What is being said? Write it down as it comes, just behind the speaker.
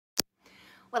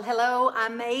Well, hello, I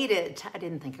made it. I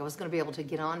didn't think I was going to be able to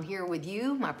get on here with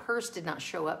you. My purse did not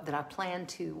show up that I planned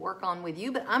to work on with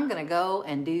you, but I'm going to go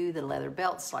and do the leather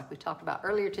belts like we talked about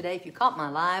earlier today. If you caught my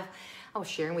live, I was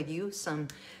sharing with you some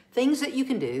things that you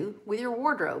can do with your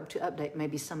wardrobe to update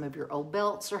maybe some of your old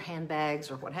belts or handbags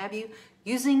or what have you,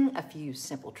 using a few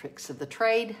simple tricks of the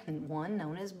trade, and one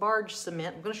known as barge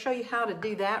cement. I'm going to show you how to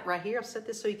do that right here. I've set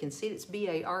this so you can see it. It's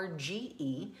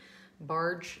B-A-R-G-E.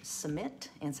 Barge cement,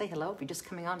 and say hello if you're just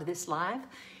coming onto this live.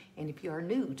 And if you are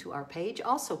new to our page,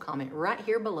 also comment right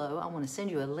here below. I want to send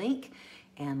you a link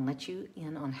and let you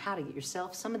in on how to get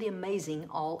yourself some of the amazing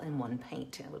all-in-one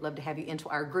paint. I would love to have you into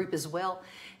our group as well,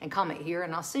 and comment here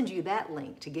and I'll send you that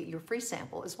link to get your free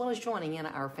sample, as well as joining in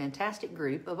our fantastic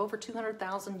group of over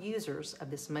 200,000 users of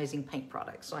this amazing paint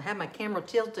product. So I have my camera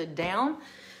tilted down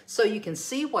so you can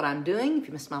see what I'm doing. If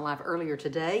you missed my live earlier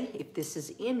today, if this is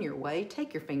in your way,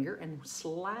 take your finger and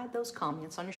slide those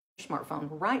comments on your smartphone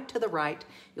right to the right.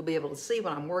 You'll be able to see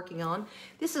what I'm working on.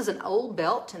 This is an old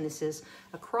belt, and this is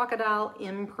a crocodile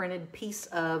imprinted piece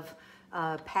of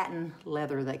patent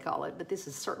leather, they call it, but this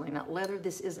is certainly not leather.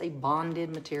 This is a bonded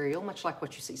material, much like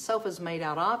what you see sofas made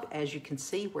out of. As you can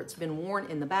see where it's been worn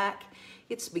in the back,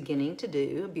 it's beginning to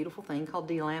do a beautiful thing called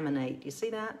delaminate. You see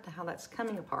that, how that's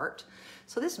coming apart?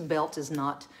 So this belt is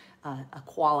not a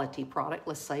quality product,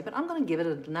 let's say, but I'm going to give it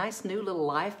a nice new little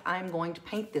life. I'm going to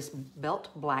paint this belt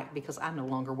black because I no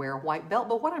longer wear a white belt,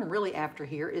 but what I'm really after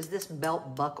here is this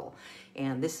belt buckle.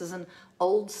 And this is an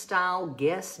old style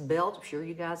Guess belt. I'm sure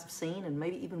you guys have seen and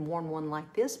maybe even worn one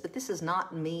like this, but this is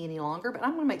not me any longer. But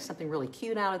I'm going to make something really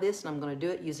cute out of this, and I'm going to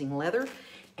do it using leather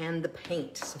and the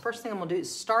paint. So first thing I'm going to do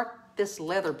is start this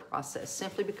leather process,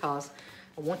 simply because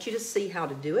I want you to see how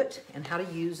to do it and how to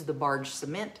use the barge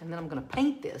cement, and then I'm going to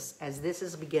paint this as this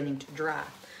is beginning to dry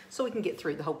so we can get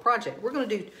through the whole project. We're going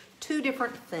to do two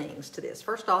different things to this.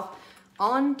 First off,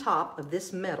 on top of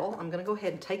this metal, I'm going to go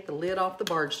ahead and take the lid off the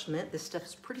barge cement. This stuff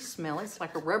is pretty smelly. It's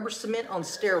like a rubber cement on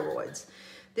steroids.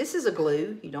 This is a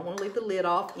glue. You don't want to leave the lid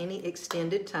off any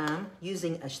extended time.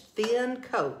 Using a thin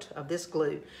coat of this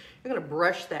glue, you're going to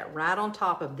brush that right on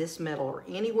top of this metal or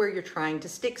anywhere you're trying to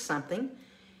stick something.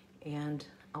 And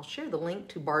I'll share the link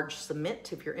to barge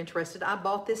cement if you're interested. I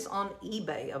bought this on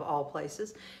eBay of all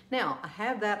places. Now I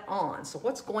have that on. So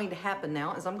what's going to happen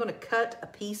now is I'm going to cut a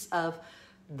piece of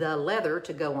the leather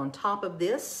to go on top of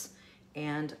this,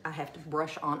 and I have to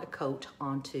brush on a coat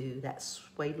onto that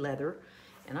suede leather.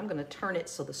 And I'm going to turn it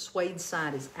so the suede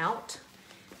side is out.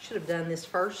 Should have done this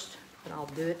first, but I'll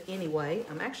do it anyway.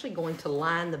 I'm actually going to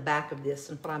line the back of this,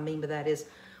 and what I mean by that is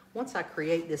once I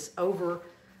create this over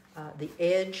the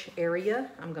edge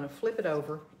area, I'm going to flip it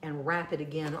over and wrap it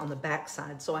again on the back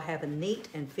side so I have a neat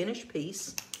and finished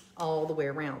piece all the way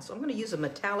around. So I'm going to use a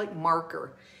metallic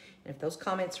marker, and if those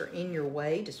comments are in your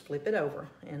way, just flip it over.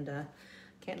 And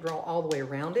can't draw all the way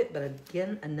around it, but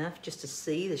again, enough just to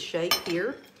see the shape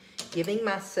here, giving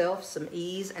myself some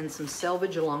ease and some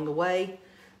selvage along the way.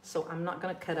 So I'm not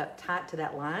going to cut up tight to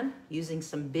that line, using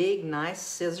some big nice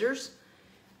scissors.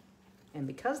 And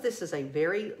because this is a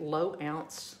very low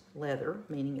ounce leather,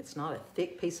 meaning it's not a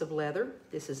thick piece of leather,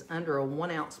 this is under a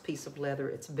 1 ounce piece of leather.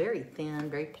 It's very thin,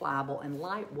 very pliable, and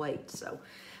lightweight. So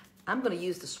I'm going to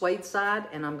use the suede side,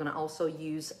 and I'm going to also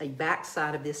use a back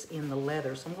side of this in the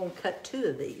leather. So I'm going to cut 2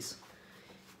 of these.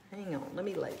 Hang on, let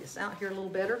me lay this out here a little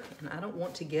better. And I don't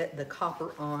want to get the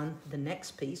copper on the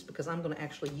next piece because I'm going to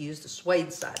actually use the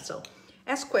suede side. So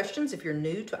ask questions if you're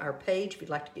new to our page. If you'd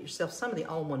like to get yourself some of the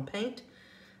all-in-one paint,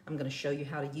 I'm going to show you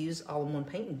how to use all-in-one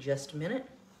paint in just a minute.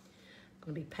 I'm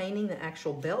going to be painting the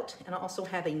actual belt, and I also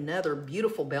have another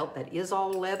beautiful belt that is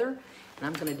all leather, and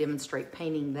I'm going to demonstrate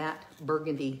painting that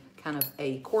burgundy, kind of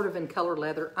a cordovan color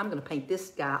leather. I'm going to paint this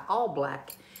guy all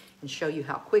black and show you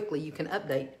how quickly you can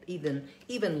update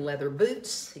even leather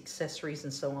boots, accessories,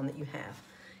 and so on that you have,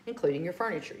 including your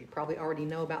furniture. You probably already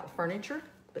know about the furniture,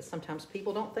 but sometimes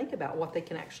people don't think about what they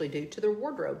can actually do to their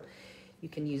wardrobe. You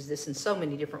can use this in so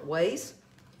many different ways.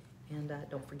 And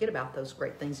don't forget about those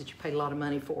great things that you paid a lot of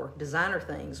money for. Designer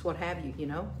things, what have you, you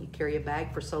know. You carry a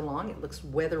bag for so long, it looks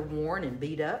weather worn and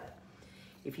beat up.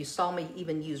 If you saw me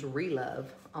even use Relove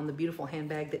on the beautiful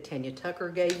handbag that Tanya Tucker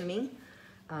gave me,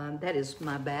 that is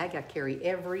my bag I carry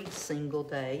every single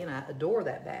day, and I adore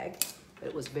that bag. But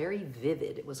it was very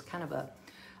vivid. It was kind of a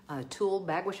tooled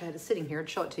bag. Wish I had it sitting here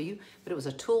to show it to you, but it was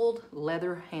a tooled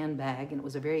leather handbag, and it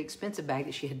was a very expensive bag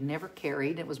that she had never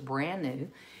carried. It was brand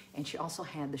new, and she also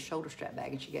had the shoulder strap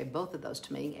bag, and she gave both of those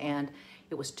to me, and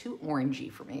it was too orangey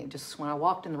for me. It just, when I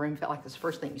walked in the room, felt like it was the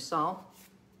first thing you saw.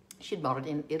 She'd bought it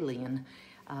in Italy, and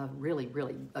Really,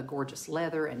 really a gorgeous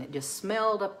leather, and it just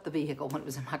smelled up the vehicle when it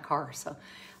was in my car. So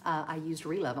I used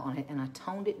Relove on it, and I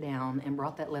toned it down and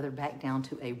brought that leather back down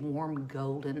to a warm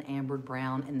golden ambered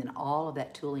brown, and then all of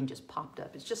that tooling just popped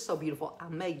up. It's just so beautiful. I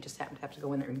may just happen to have to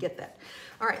go in there and get that.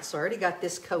 All right, so I already got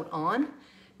this coat on.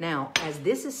 Now, as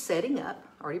this is setting up,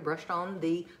 I already brushed on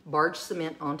the barge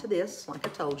cement onto this. Like I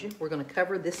told you, we're going to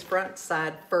cover this front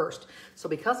side first. So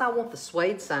because I want the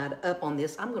suede side up on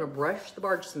this, I'm going to brush the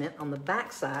barge cement on the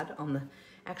back side, on the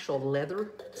actual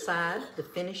leather side, the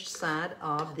finished side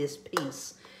of this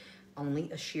piece. Only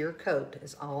a sheer coat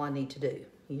is all I need to do.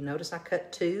 You notice I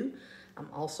cut 2. I'm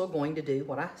also going to do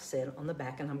what I said on the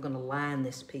back, and I'm going to line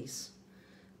this piece.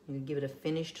 I'm going to give it a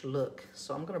finished look.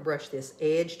 So I'm going to brush this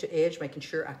edge to edge, making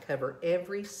sure I cover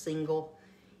every single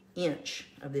inch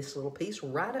of this little piece,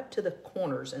 right up to the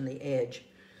corners and the edge.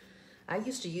 I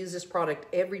used to use this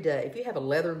product every day. If you have a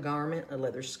leather garment, a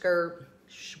leather skirt,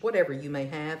 whatever you may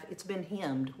have, it's been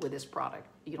hemmed with this product.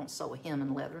 You don't sew a hem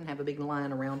in leather and have a big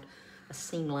line around, a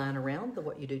seam line around. But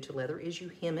what you do to leather is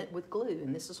you hem it with glue,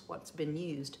 and this is what's been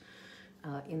used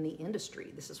in the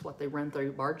industry. This is what they run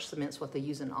through. Barge cement's what they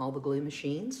use in all the glue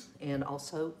machines, and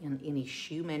also in any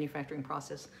shoe manufacturing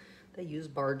process, they use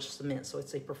barge cement. So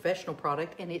it's a professional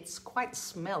product, and it's quite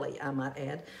smelly, I might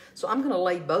add. So I'm going to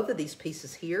lay both of these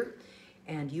pieces here,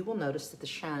 and you will notice that the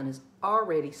shine is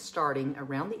already starting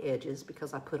around the edges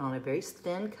because I put on a very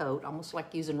thin coat, almost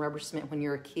like using rubber cement when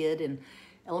you're a kid in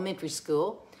elementary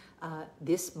school.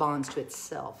 This bonds to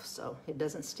itself, so it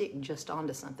doesn't stick just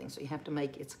onto something. So you have to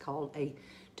make, it's called a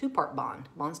 2-part bond,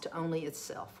 bonds to only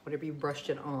itself, whatever you brushed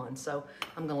it on. So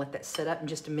I'm gonna let that set up in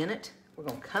just a minute. We're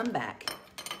gonna come back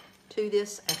to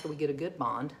this after we get a good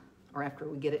bond, or after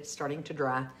we get it starting to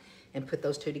dry, and put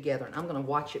those two together. And I'm gonna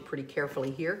watch it pretty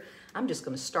carefully here. I'm just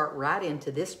gonna start right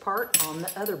into this part on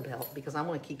the other belt because I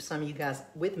wanna keep some of you guys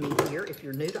with me here. If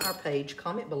you're new to our page,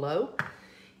 comment below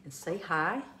and say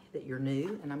hi, that you're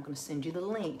new, and I'm going to send you the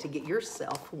link to get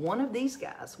yourself one of these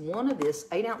guys. One of this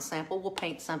 8-ounce sample will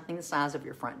paint something the size of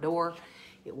your front door.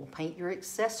 It will paint your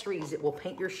accessories. It will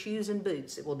paint your shoes and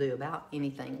boots. It will do about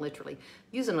anything, literally.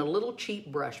 Using a little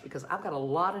cheap brush because I've got a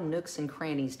lot of nooks and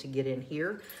crannies to get in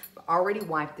here. I've already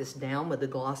wiped this down with the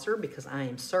glosser because I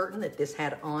am certain that this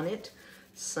had on it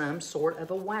some sort of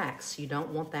a wax. You don't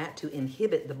want that to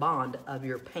inhibit the bond of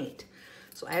your paint.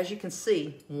 So as you can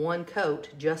see, one coat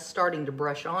just starting to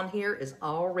brush on here is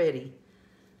already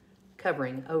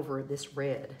covering over this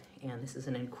red. And this is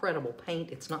an incredible paint.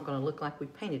 It's not going to look like we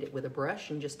painted it with a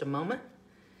brush in just a moment.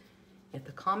 If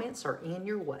the comments are in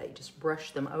your way, just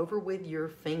brush them over with your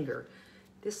finger.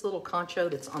 This little concho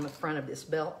that's on the front of this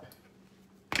belt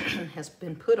has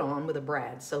been put on with a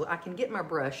brad. So I can get my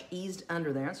brush eased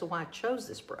under there. And so why I chose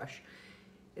this brush.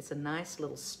 It's a nice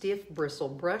little stiff bristle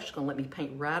brush. It's gonna let me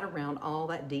paint right around all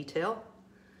that detail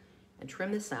and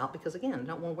trim this out because again, I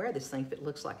don't wanna wear this thing if it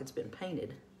looks like it's been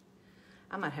painted.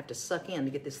 I might have to suck in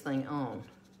to get this thing on.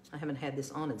 I haven't had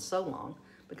this on in so long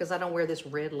because I don't wear this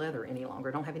red leather any longer.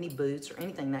 I don't have any boots or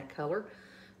anything that color,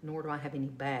 nor do I have any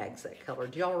bags that color.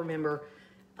 Do y'all remember,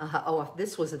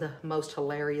 this was the most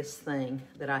hilarious thing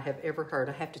that I have ever heard.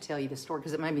 I have to tell you this story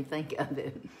because it made me think of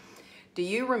it. Do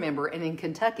you remember, and in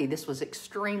Kentucky, this was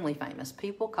extremely famous.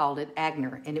 People called it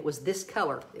Agner, and it was this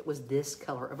color. It was this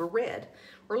color of a red,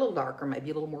 or a little darker, maybe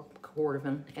a little more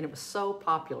cordovan, and it was so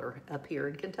popular up here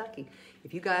in Kentucky.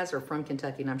 If you guys are from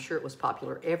Kentucky, and I'm sure it was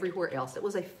popular everywhere else, it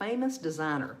was a famous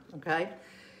designer, okay?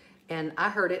 And I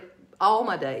heard it all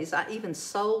my days. I even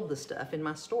sold the stuff in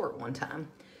my store at one time,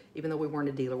 even though we weren't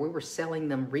a dealer. We were selling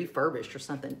them refurbished or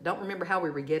something. Don't remember how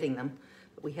we were getting them.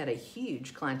 We had a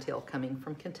huge clientele coming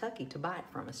from Kentucky to buy it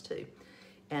from us too.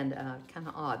 And kind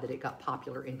of odd that it got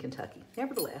popular in Kentucky.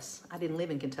 Nevertheless, I didn't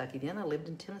live in Kentucky then, I lived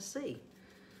in Tennessee.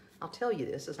 I'll tell you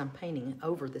this as I'm painting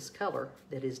over this color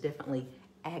that is definitely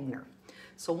Agner.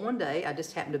 So one day I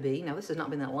just happened to be, now this has not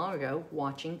been that long ago,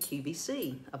 watching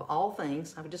QVC. Of all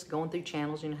things, I was just going through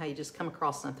channels, you know how you just come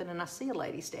across something and I see a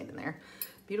lady standing there.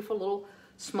 Beautiful little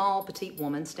small petite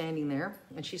woman standing there,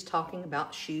 and she's talking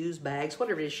about shoes, bags,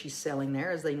 whatever it is she's selling there,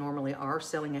 as they normally are,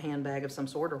 selling a handbag of some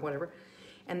sort or whatever.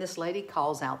 And this lady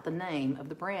calls out the name of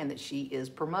the brand that she is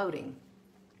promoting.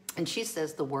 And she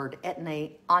says the word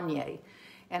Etne Anye.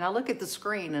 And I look at the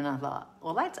screen and I thought,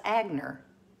 well, that's Agner.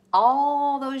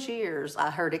 All those years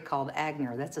I heard it called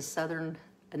Agner. That's a southern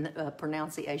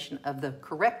pronunciation of the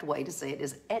correct way to say it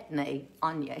is Etne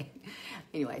Anye.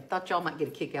 Anyway, thought y'all might get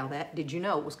a kick out of that. Did you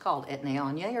know it was called Etne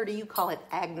Anye, or do you call it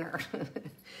Agner?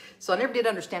 So I never did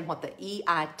understand what the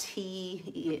E-I-T-N-E-N-E,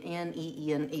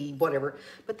 whatever,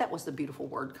 but that was the beautiful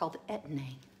word called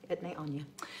Etne. Etne Anya.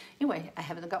 Anyway, I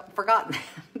haven't forgotten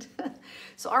that.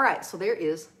 So, all right, so there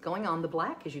is going on the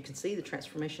black. As you can see, the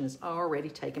transformation has already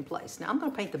taken place. Now, I'm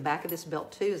going to paint the back of this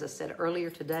belt too. As I said earlier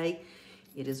today,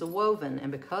 it is a woven,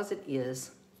 and because it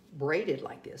is braided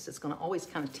like this, it's going to always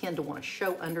kind of tend to want to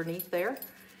show underneath there.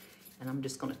 And I'm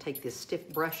just going to take this stiff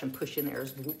brush and push in there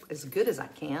as good as I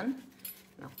can.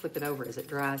 And I'll flip it over as it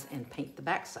dries and paint the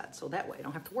back side. So that way I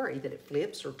don't have to worry that it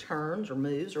flips or turns or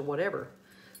moves or whatever.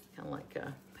 Kind of like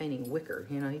painting wicker,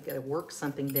 you know, you got to work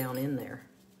something down in there.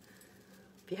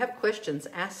 If you have questions,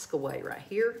 ask away right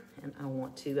here, and I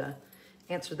want to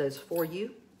answer those for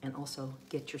you, and also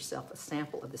get yourself a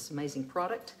sample of this amazing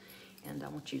product. And I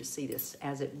want you to see this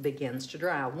as it begins to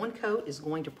dry. One coat is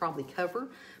going to probably cover,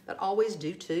 but always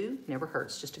do two. Never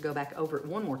hurts just to go back over it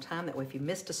one more time. That way if you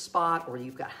missed a spot or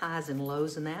you've got highs and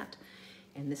lows in that,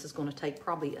 and this is going to take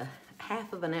probably a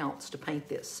half of an ounce to paint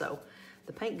this. So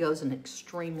the paint goes an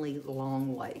extremely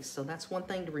long way. So that's one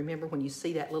thing to remember when you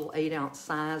see that little 8-ounce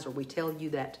size, or we tell you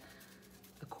that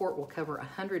a quart will cover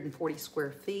 140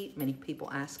 square feet. Many people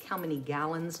ask, how many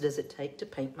gallons does it take to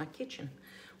paint my kitchen?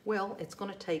 Well, it's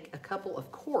going to take a couple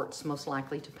of quarts, most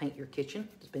likely, to paint your kitchen.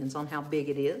 Depends on how big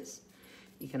it is.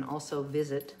 You can also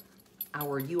visit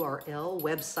our URL,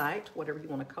 website, whatever you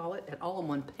want to call it, at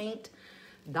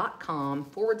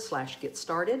allinOnePaint.com/get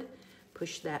started.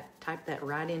 Push that, type that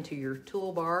right into your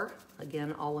toolbar.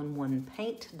 Again,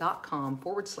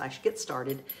 allinOnePaint.com/get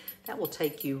started. That will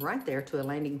take you right there to a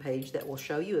landing page that will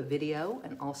show you a video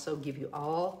and also give you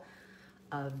all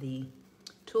of the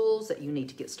tools that you need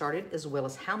to get started, as well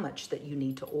as how much that you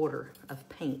need to order of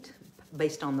paint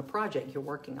based on the project you're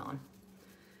working on.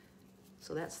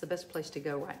 So that's the best place to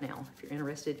go right now. If you're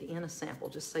interested in a sample,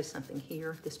 just say something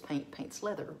here. This paint paints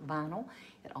leather vinyl.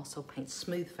 It also paints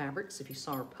smooth fabrics. If you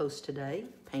saw our post today,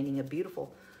 painting a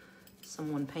beautiful,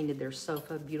 someone painted their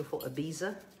sofa, beautiful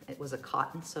Ibiza. It was a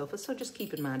cotton sofa, so just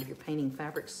keep in mind if you're painting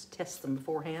fabrics, test them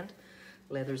beforehand.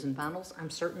 Leathers and vinyls, I'm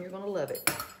certain you're gonna love it,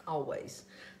 always.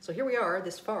 So here we are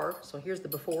this far. So here's the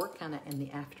before kind of and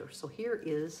the after. So here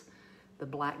is the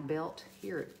black belt.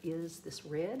 Here is this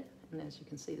red. And as you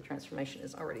can see, the transformation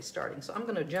is already starting. So I'm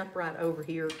gonna jump right over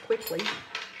here quickly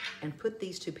and put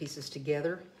these two pieces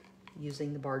together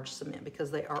using the barge cement,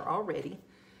 because they are already,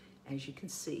 as you can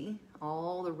see,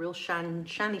 all the real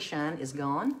shiny shine is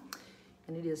gone.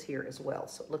 And it is here as well.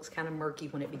 So it looks kind of murky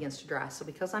when it begins to dry. So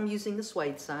because I'm using the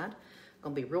suede side,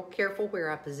 I'm gonna be real careful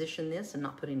where I position this and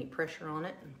not put any pressure on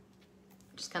it.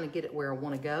 Just kind of get it where I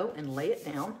wanna go and lay it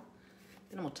down.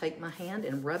 Then I'm gonna take my hand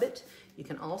and rub it. You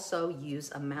can also use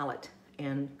a mallet,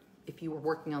 and if you were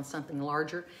working on something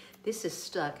larger, this is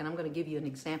stuck, and I'm gonna give you an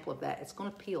example of that. It's gonna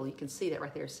peel, you can see that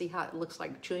right there. See how it looks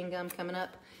like chewing gum coming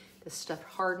up? This stuff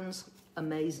hardens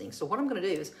amazing. So what I'm gonna do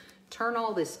is turn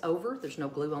all this over. There's no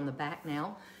glue on the back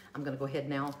now. I'm gonna go ahead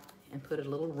now and put a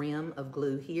little rim of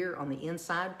glue here on the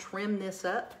inside, trim this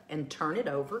up and turn it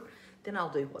over. Then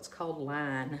I'll do what's called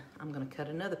line. I'm gonna cut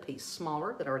another piece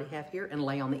smaller that I already have here and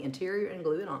lay on the interior and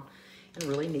glue it on and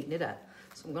really neaten it up.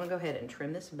 So I'm gonna go ahead and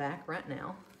trim this back right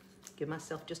now. Give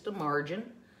myself just a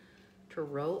margin to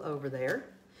roll over there.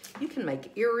 You can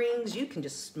make earrings, you can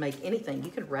just make anything.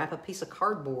 You can wrap a piece of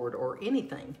cardboard or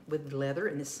anything with leather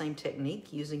in this same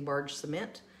technique using barge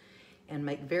cement and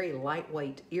make very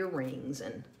lightweight earrings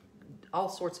and all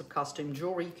sorts of costume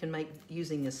jewelry you can make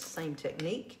using this same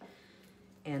technique.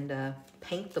 And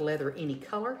paint the leather any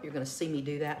color. You're gonna see me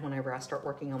do that whenever I start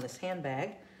working on this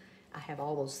handbag. I have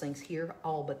all those things here,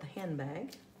 all but the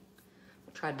handbag.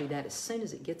 I'll try to do that as soon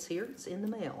as it gets here. It's in the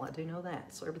mail, I do know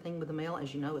that. So everything with the mail,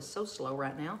 as you know, is so slow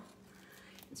right now.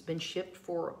 It's been shipped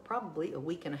for probably a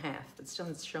week and a half, but still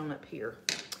hasn't shown up here.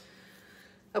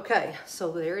 Okay,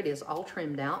 so there it is, all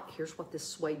trimmed out. Here's what this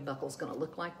suede buckle is gonna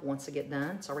look like once I get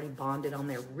done. It's already bonded on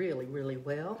there really, really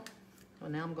well.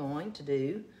 Well, now I'm going to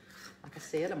do, like I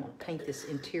said, I'm gonna paint this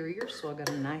interior, so I got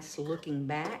a nice looking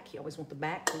back. You always want the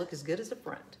back to look as good as the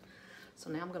front. So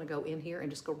now I'm gonna go in here and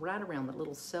just go right around the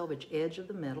little selvage edge of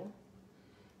the metal.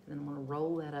 And then I'm gonna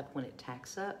roll that up when it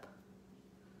tacks up.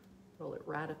 Roll it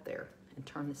right up there and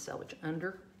turn the selvage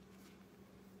under.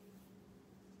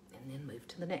 And then move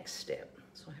to the next step.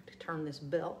 So I have to turn this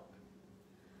belt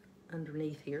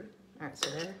underneath here. All right, so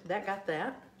there, that got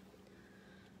that.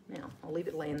 Now, I'll leave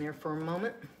it laying there for a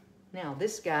moment. Now,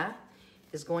 this guy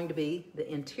is going to be the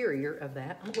interior of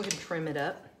that. I'm gonna go ahead and trim it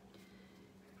up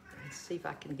and see if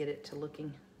I can get it to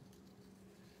looking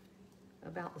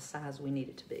about the size we need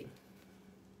it to be.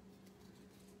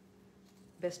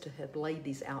 Best to have laid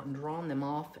these out and drawn them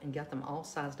off and got them all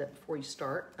sized up before you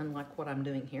start, unlike what I'm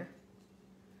doing here.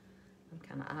 I'm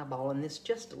kind of eyeballing this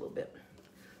just a little bit.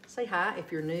 Say hi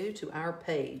if you're new to our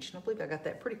page. And I believe I got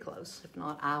that pretty close. If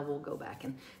not, I will go back,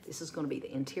 and this is going to be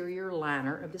the interior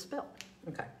liner of this belt.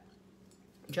 Okay,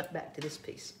 jump back to this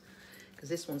piece because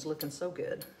this one's looking so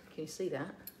good. Can you see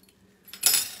that?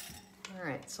 All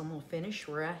right, so I'm going to finish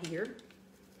right here.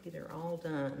 Get it all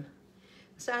done.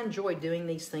 So I enjoy doing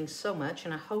these things so much,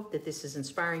 and I hope that this is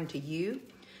inspiring to you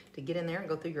to get in there and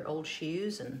go through your old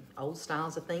shoes and old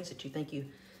styles of things that you think you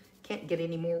can't get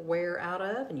any more wear out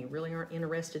of and you really aren't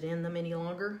interested in them any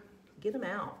longer. Get them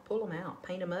out, pull them out,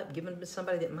 paint them up, give them to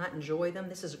somebody that might enjoy them.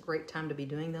 This is a great time to be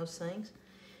doing those things.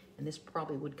 And this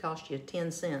probably would cost you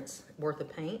 10 cents worth of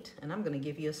paint, and I'm going to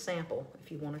give you a sample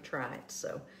if you want to try it.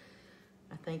 So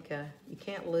I think you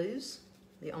can't lose.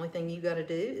 The only thing you got to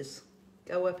do is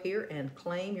go up here and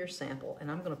claim your sample. And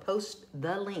I'm going to post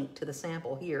the link to the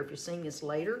sample here if you're seeing this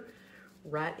later,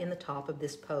 right in the top of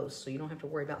this post, so you don't have to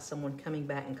worry about someone coming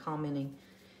back and commenting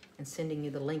and sending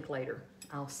you the link later.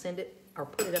 I'll send it or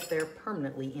put it up there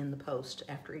permanently in the post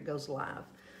after it goes live.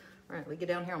 All right, we get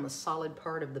down here on the solid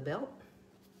part of the belt.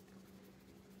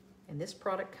 And this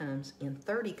product comes in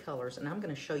 30 colors, and I'm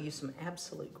going to show you some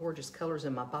absolute gorgeous colors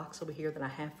in my box over here that I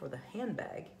have for the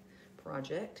handbag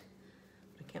project.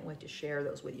 I can't wait to share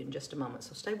those with you in just a moment,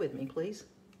 so stay with me, please.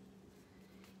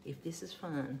 If this is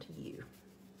fun to you.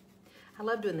 I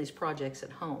love doing these projects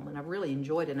at home, and I've really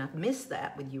enjoyed it, and I've missed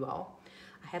that with you all.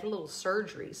 I had a little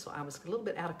surgery, so I was a little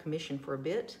bit out of commission for a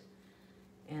bit,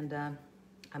 and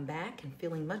I'm back and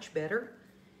feeling much better,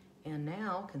 and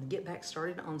now can get back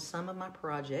started on some of my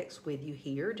projects with you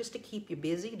here, just to keep you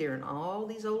busy during all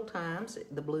these old times.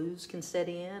 The blues can set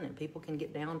in, and people can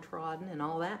get downtrodden and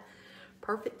all that.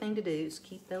 Perfect thing to do is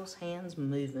keep those hands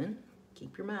moving,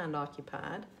 keep your mind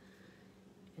occupied,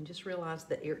 and just realize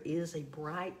that there is a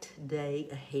bright day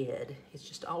ahead. It's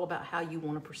just all about how you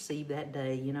want to perceive that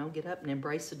day, you know. Get up and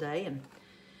embrace the day and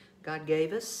God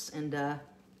gave us, and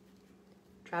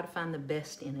try to find the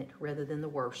best in it rather than the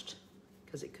worst,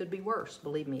 because it could be worse.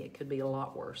 Believe me, it could be a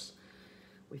lot worse.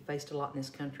 We faced a lot in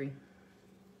this country,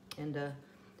 and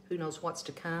who knows what's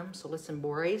to come. So let's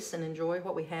embrace and enjoy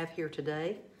what we have here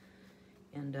today,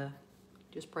 and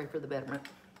just pray for the betterment.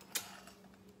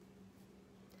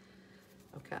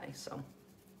 Okay, so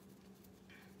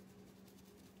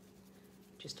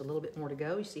just a little bit more to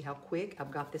go. You see how quick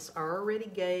I've got this. already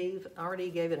gave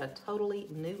it a totally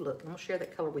new look. I'm gonna share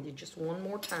that color with you just one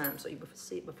more time so you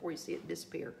see it before you see it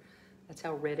disappear. That's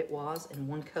how red it was in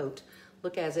one coat.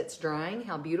 Look as it's drying,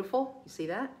 how beautiful. You see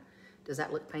that? Does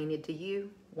that look painted to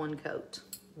you? One coat,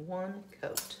 one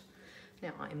coat.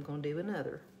 Now I am gonna do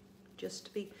another just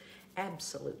to be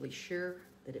absolutely sure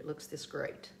that it looks this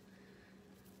great.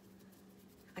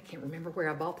 I can't remember where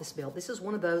I bought this belt. This is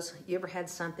one of those, you ever had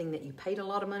something that you paid a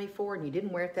lot of money for and you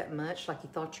didn't wear it that much like you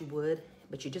thought you would,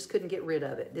 but you just couldn't get rid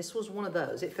of it? This was one of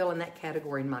those. It fell in that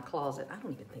category in my closet. I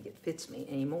don't even think it fits me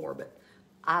anymore, but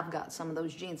I've got some of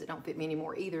those jeans that don't fit me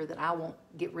anymore either that I won't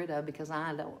get rid of because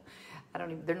I don't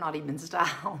even, they're not even in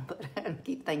style, but I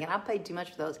keep thinking I paid too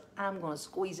much for those. I'm going to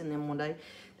squeeze in them one day.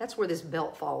 That's where this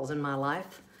belt falls in my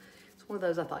life. It's one of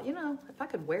those I thought, you know, if I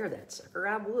could wear that sucker,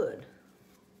 I would.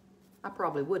 I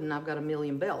probably wouldn't. I've got a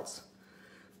million belts.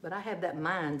 But I have that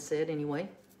mindset anyway.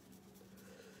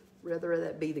 Rather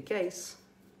that be the case.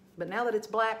 But now that it's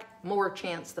black, more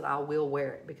chance that I will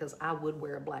wear it because I would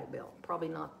wear a black belt. Probably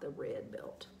not the red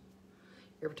belt.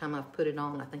 Every time I've put it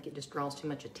on, I think it just draws too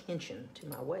much attention to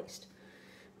my waist,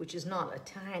 which is not a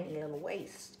tiny little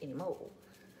waist anymore.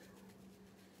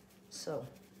 So,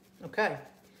 okay.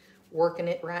 Working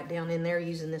it right down in there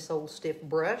using this old stiff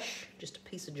brush, just a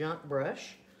piece of junk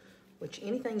brush. Which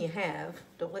anything you have,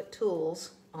 don't let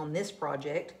tools on this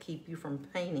project keep you from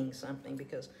painting something,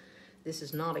 because this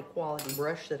is not a quality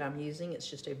brush that I'm using. It's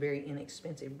just a very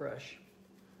inexpensive brush.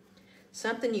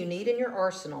 Something you need in your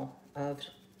arsenal of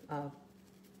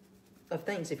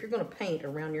things if you're going to paint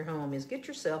around your home is get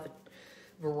yourself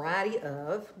a variety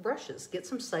of brushes. Get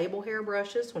some sable hair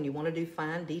brushes when you want to do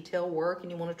fine detail work and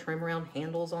you want to trim around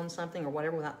handles on something or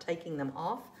whatever without taking them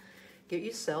off. Get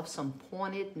yourself some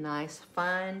pointed, nice,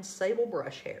 fine sable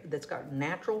brush hair that's got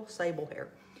natural sable hair.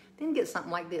 Then get something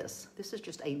like this. This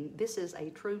is a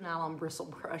true nylon bristle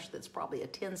brush that's probably a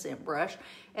 10-cent brush,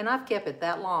 and I've kept it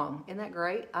that long. Isn't that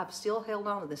great? I've still held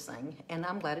on to this thing, and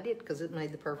I'm glad I did because it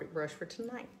made the perfect brush for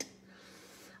tonight.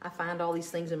 I find all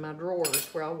these things in my drawers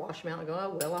where I'll wash them out and go,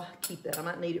 oh, well, I'll keep that. I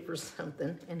might need it for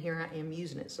something, and here I am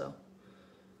using it. So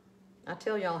I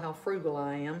tell y'all how frugal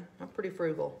I am. I'm pretty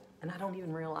frugal. And I don't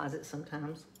even realize it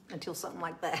sometimes until something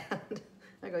like that.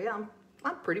 I go, yeah,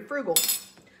 I'm pretty frugal.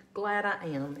 Glad I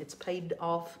am. It's paid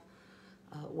off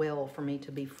well for me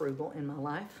to be frugal in my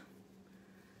life.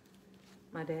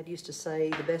 My dad used to say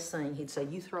the best thing, he'd say,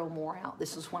 you throw more out.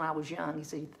 This is when I was young. He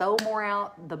said, you throw more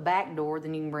out the back door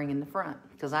than you can bring in the front.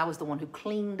 Because I was the one who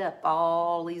cleaned up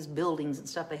all these buildings and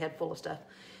stuff they had full of stuff.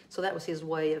 So that was his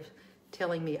way of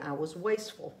telling me I was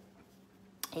wasteful.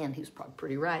 And he was probably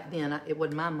pretty right then. It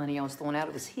wasn't my money I was throwing out,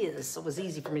 it was his. So it was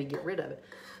easy for me to get rid of it.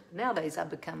 Nowadays, I've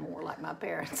become more like my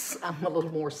parents. I'm a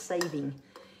little more saving.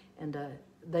 And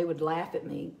they would laugh at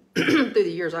me. Through the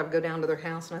years, I would go down to their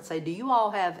house and I'd say, do you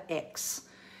all have X?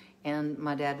 And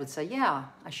my dad would say, yeah,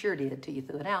 I sure did, till you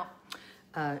threw it out.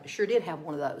 Sure did have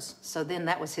one of those. So then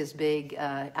that was his big,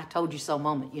 I told you so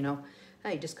moment, you know.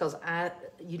 Hey, just because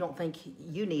you don't think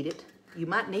you need it, you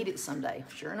might need it someday.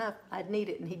 Sure enough, I'd need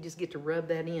it, and he'd just get to rub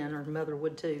that in, or mother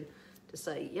would too, to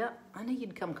say, yeah, I knew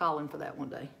you'd come calling for that one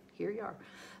day. Here you are.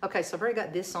 Okay, so I've already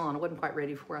got this on. I wasn't quite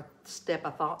ready for a step,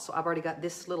 I thought. So I've already got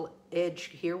this little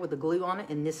edge here with the glue on it,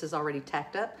 and this is already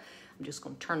tacked up. I'm just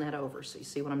going to turn that over so you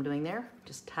see what I'm doing there.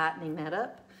 Just tightening that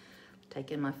up,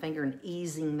 taking my finger and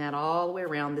easing that all the way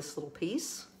around this little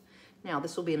piece. Now,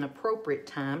 this will be an appropriate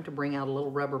time to bring out a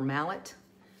little rubber mallet.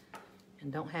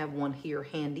 And don't have one here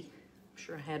handy. I'm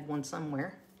sure I had one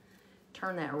somewhere.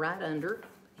 Turn that right under,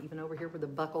 even over here where the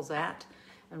buckle's at,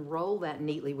 and roll that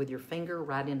neatly with your finger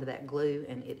right into that glue.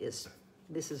 And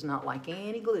this is not like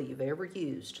any glue you've ever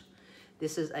used.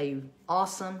 This is an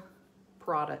awesome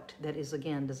product that is,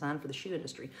 again, designed for the shoe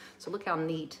industry. So look how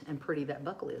neat and pretty that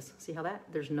buckle is. See how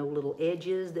there's no little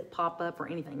edges that pop up or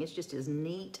anything. It's just as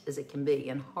neat as it can be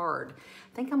and hard.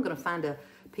 I think I'm going to find a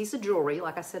piece of jewelry,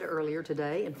 like I said earlier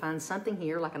today, and find something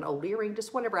here, like an old earring,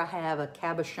 just whatever I have, a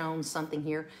cabochon, something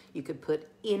here. You could put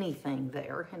anything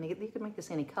there, and you could make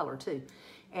this any color too.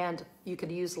 And you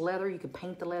could use leather. You could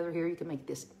paint the leather here. You could make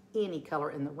this any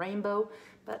color in the rainbow.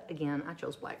 But again, I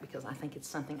chose black because I think it's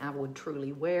something I would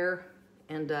truly wear.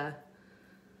 And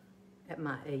at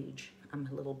my age, I'm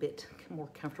a little bit more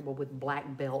comfortable with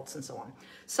black belts and so on.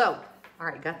 So, all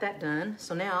right, got that done.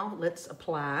 So now let's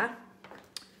apply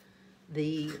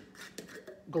the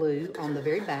glue on the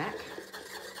very back.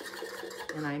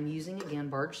 And I'm using, again,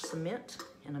 barge cement,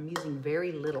 and I'm using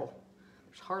very little.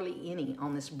 There's hardly any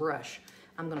on this brush.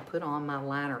 I'm going to put on my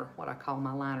liner, what I call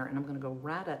my liner, and I'm going to go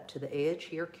right up to the edge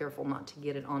here. Careful not to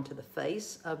get it onto the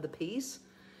face of the piece.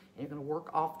 And you're going to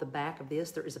work off the back of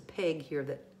this. There is a peg here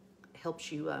that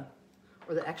helps you, or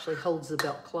that actually holds the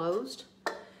belt closed.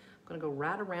 I'm going to go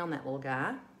right around that little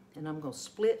guy, and I'm going to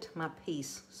split my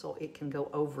piece so it can go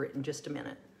over it in just a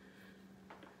minute.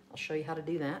 I'll show you how to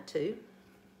do that too.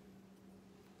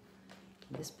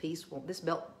 This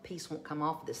belt piece won't come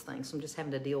off this thing, so I'm just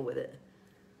having to deal with it.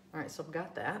 All right, so I've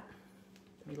got that.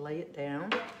 Let me lay it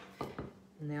down.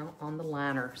 Now on the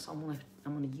liner, so I'm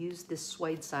going to use this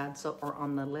suede side, or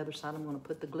on the leather side, I'm going to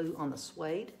put the glue on the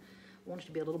suede. I want it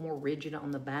to be a little more rigid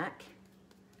on the back,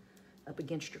 up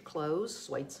against your clothes.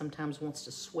 Suede sometimes wants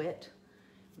to sweat,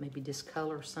 maybe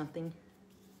discolor something,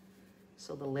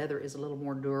 so the leather is a little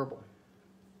more durable.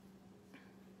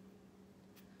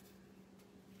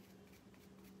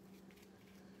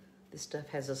 This stuff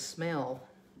has a smell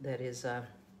that is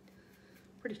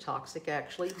pretty toxic,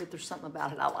 actually, but there's something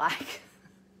about it I like.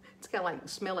 It's kind of like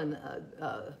smelling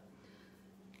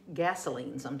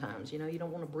gasoline sometimes. You know, you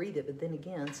don't want to breathe it, but then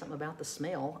again, something about the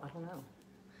smell, I don't know.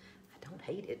 I don't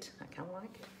hate it. I kind of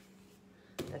like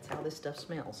it. That's how this stuff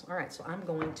smells. All right, so I'm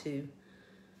going to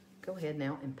go ahead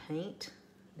now and paint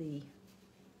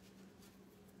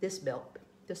this belt,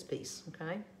 this piece,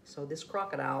 okay? So this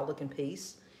crocodile-looking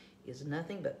piece is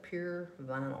nothing but pure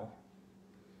vinyl. Go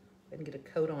ahead and get a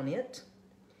coat on it.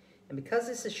 And because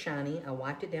this is shiny, I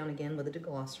wiped it down again with a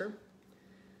deglosser.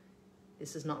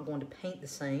 This is not going to paint the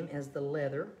same as the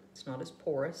leather. It's not as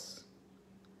porous.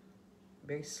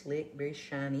 Very slick, very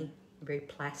shiny, very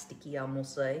plasticky, I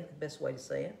almost say, the best way to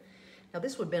say it. Now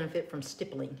this would benefit from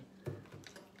stippling.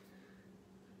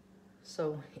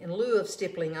 So in lieu of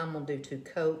stippling, I'm gonna do 2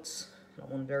 coats. I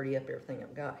don't want to dirty up everything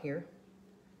I've got here.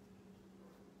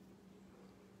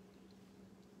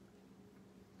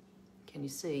 Can you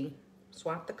see?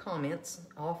 Swipe the comments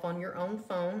off on your own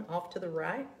phone, off to the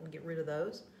right, and get rid of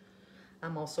those.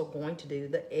 I'm also going to do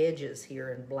the edges here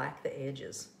and black the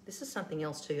edges. This is something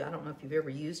else too. I don't know if you've ever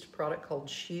used a product called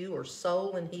Shoe or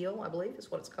Sole and Heel, I believe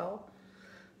is what it's called.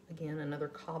 Again, another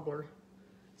cobbler,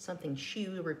 something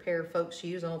shoe repair folks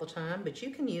use all the time, but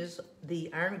you can use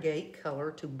the Iron Gate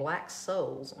color to black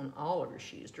soles on all of your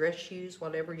shoes, dress shoes,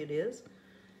 whatever it is.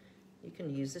 You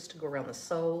can use this to go around the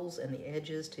soles and the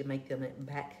edges to make them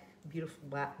back beautiful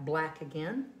black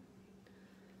again.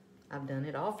 I've done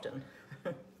it often.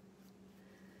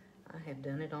 I have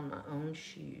done it on my own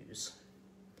shoes.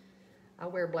 I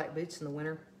wear black boots in the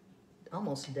winter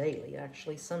almost daily,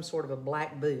 actually, some sort of a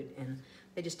black boot, and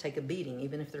they just take a beating.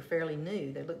 Even if they're fairly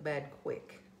new, they look bad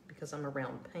quick because I'm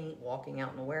around paint, walking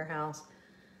out in the warehouse.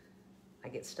 I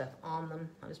get stuff on them.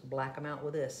 I just black them out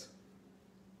with this.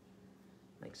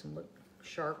 Makes them look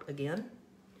sharp again.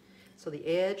 So the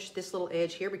edge, this little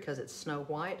edge here, because it's snow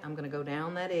white, I'm gonna go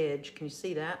down that edge. Can you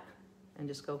see that? And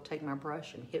just go take my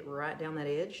brush and hit right down that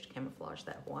edge to camouflage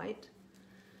that white.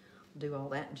 Do all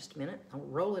that in just a minute. I'll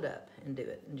roll it up and do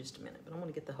it in just a minute, but I'm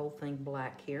gonna get the whole thing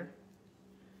black here.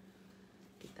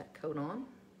 Get that coat on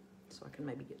so I can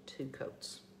maybe get 2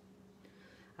 coats.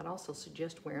 I'd also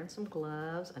suggest wearing some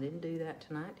gloves. I didn't do that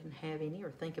tonight, didn't have any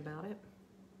or think about it.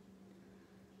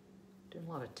 Doing a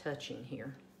lot of touching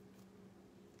here.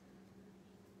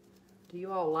 Do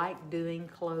you all like doing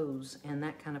clothes and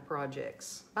that kind of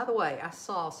projects? By the way, I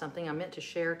saw something I meant to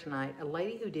share tonight. A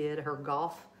lady who did her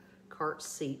golf cart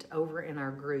seat over in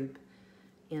our group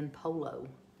in polo.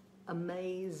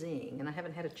 Amazing. And I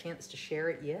haven't had a chance to share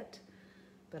it yet,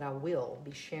 but I will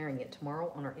be sharing it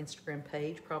tomorrow on our Instagram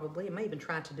page probably. I may even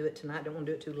try to do it tonight. Don't want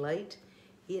to do it too late.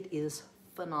 It is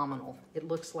phenomenal. It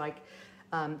looks like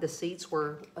the seats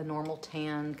were a normal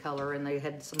tan color and they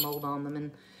had some mold on them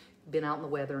and been out in the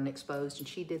weather and exposed, and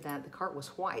she did that. The cart was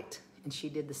white and she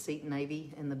did the seat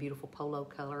navy and the beautiful polo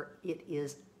color.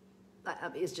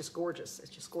 It's just gorgeous. It's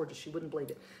just gorgeous. She wouldn't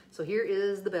believe it. So here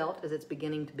is the belt as it's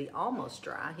beginning to be almost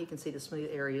dry. You can see the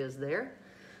smooth areas there.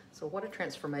 So what a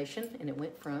transformation. And it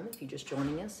went from, if you're just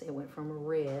joining us, it went from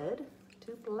red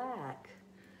to black.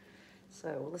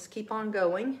 So let's keep on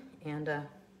going, and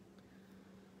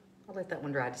I'll let that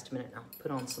one dry just a minute and I'll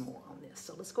put on some more on this.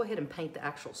 So let's go ahead and paint the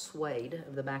actual suede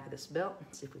of the back of this belt.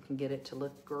 See if we can get it to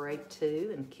look great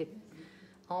too, and kick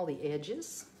all the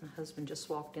edges. My husband just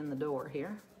walked in the door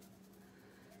here.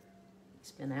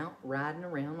 He's been out riding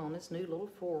around on his new little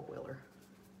 4-wheeler.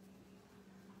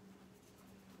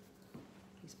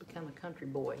 He's become a country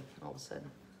boy all of a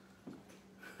sudden.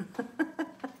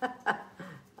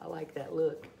 I like that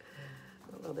look.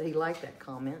 I don't know that he liked that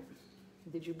comment.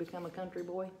 Did you become a country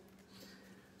boy?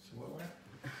 All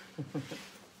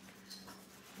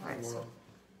right, so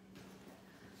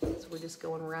we're just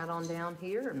going right on down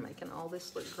here and making all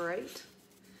this look great.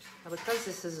 Now, because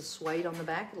this is a suede on the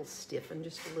back, it'll stiffen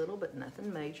just a little, but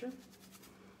nothing major.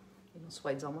 You know,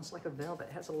 suede's almost like a velvet.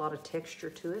 It has a lot of texture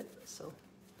to it, so.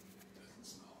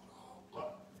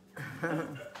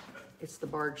 It's the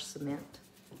barge cement.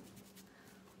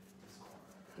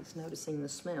 He's noticing the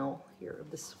smell here of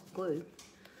this glue.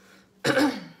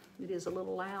 It is a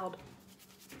little loud.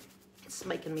 It's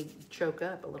making me choke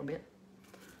up a little bit.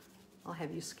 I'll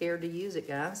have you scared to use it,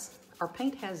 guys. Our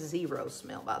paint has 0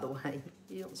 smell, by the way.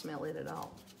 You don't smell it at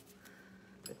all.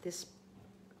 But this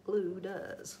glue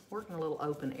does. Work in a little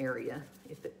open area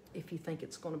if you think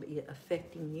it's going to be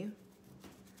affecting you.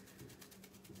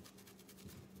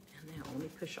 And now let me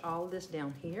push all of this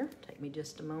down here. Take me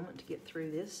just a moment to get through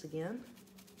this again.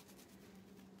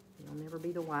 You'll never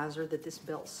be the wiser that this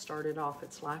belt started off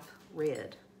its life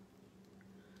red.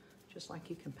 Just like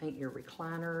you can paint your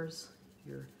recliners,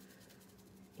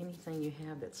 anything you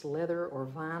have that's leather or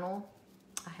vinyl.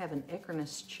 I have an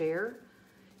Eckernes chair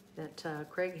that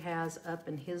Craig has up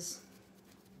in his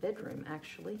bedroom,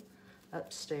 actually,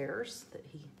 upstairs, that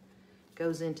he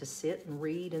goes in to sit and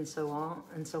read and so on.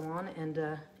 And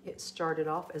it started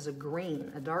off as a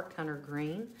green, a dark hunter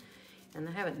green. And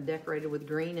I haven't decorated with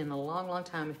green in a long, long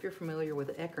time. If you're familiar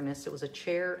with Eckernes, it was a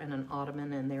chair and an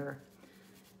ottoman, and they're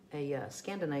a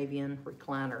Scandinavian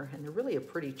recliner. And they're really a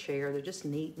pretty chair. They're just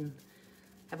neat and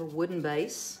have a wooden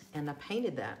base. And I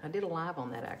painted that. I did a live on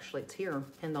that, actually. It's here,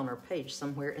 pinned on our page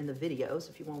somewhere in the videos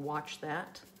if you want to watch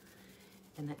that.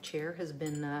 And that chair has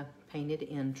been painted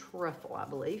in truffle, I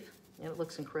believe. And it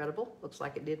looks incredible. Looks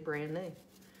like it did brand new.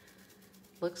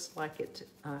 Looks like it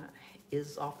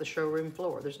is off the showroom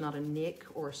floor. There's not a nick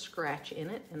or a scratch in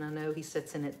it, and I know he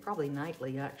sits in it probably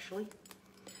nightly, actually.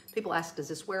 People ask, does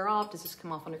this wear off? Does this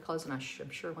come off on your clothes? And I'm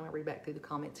sure when I read back through the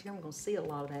comments here, I'm going to see a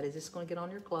lot of that. Is this going to get on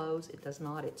your clothes? It does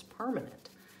not. It's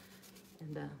permanent.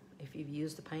 And if you've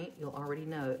used the paint, you'll already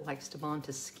know it likes to bond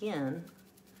to skin,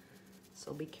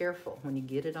 so be careful. When you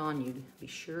get it on you, be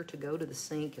sure to go to the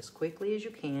sink as quickly as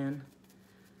you can.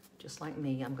 Just like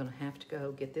me, I'm going to have to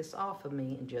go get this off of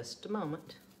me in just a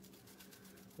moment.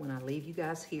 When I leave you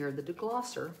guys here, the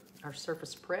deglosser, our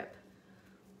surface prep,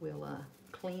 will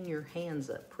clean your hands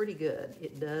up pretty good.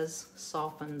 It does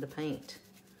soften the paint.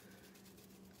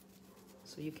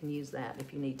 So you can use that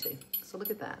if you need to. So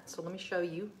look at that. So let me show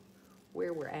you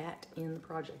where we're at in the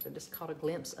project. I just caught a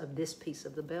glimpse of this piece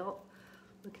of the belt.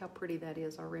 Look how pretty that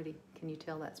is already. Can you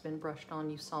tell that's been brushed on?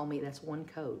 You saw me, that's one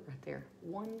coat right there.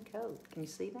 One coat, can you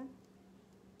see that?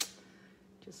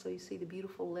 just so you see the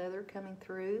beautiful leather coming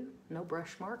through. No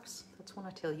brush marks. That's when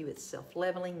I tell you it's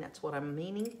self-leveling. That's what I'm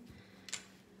meaning.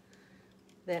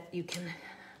 That you can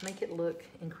make it look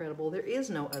incredible. There is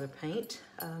no other paint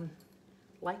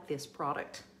like this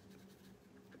product.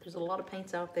 There's a lot of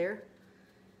paints out there,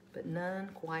 but none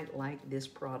quite like this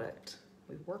product.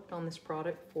 We've worked on this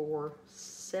product for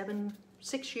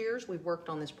 6 years. We've worked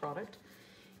on this product,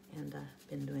 and I've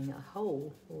been doing a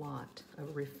whole lot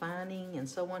of refining and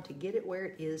so on to get it where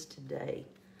it is today.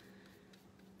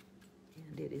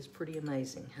 And it is pretty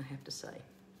amazing, I have to say.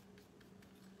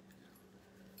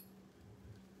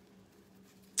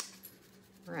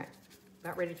 All right,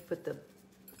 about ready to put the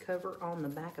cover on the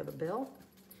back of the belt.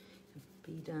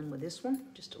 Be done with this one.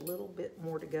 Just a little bit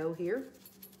more to go here.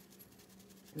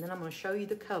 And then I'm going to show you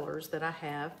the colors that I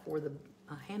have for the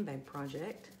handbag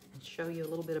project and show you a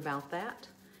little bit about that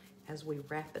as we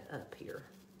wrap it up here.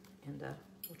 And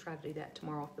we'll try to do that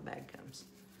tomorrow if the bag comes.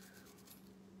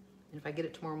 And if I get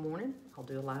it tomorrow morning, I'll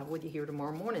do a live with you here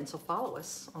tomorrow morning. So follow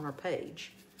us on our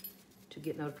page to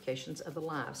get notifications of the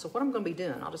live. So what I'm going to be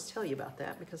doing, I'll just tell you about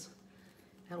that because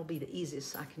that'll be the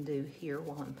easiest I can do here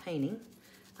while I'm painting.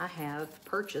 I have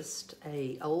purchased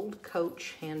a old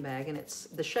Coach handbag, and it's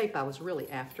the shape I was really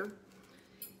after,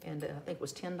 and I think it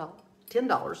was $10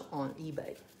 on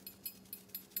eBay.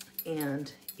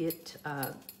 And it's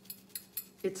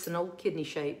an old kidney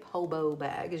shape hobo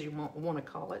bag, as you want to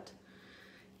call it,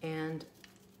 and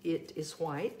it is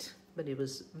white, but it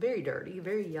was very dirty,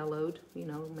 very yellowed, you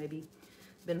know, maybe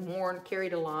been worn,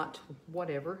 carried a lot,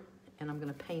 whatever. And I'm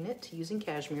going to paint it using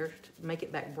cashmere to make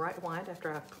it back bright white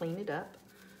after I clean it up.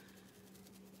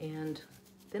 And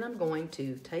then I'm going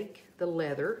to take the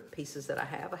leather pieces that I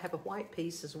have. I have a white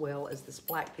piece as well as this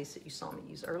black piece that you saw me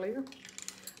use earlier.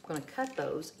 I'm going to cut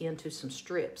those into some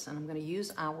strips, and I'm going to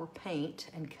use our paint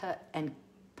and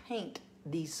paint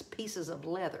these pieces of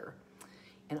leather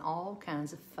in all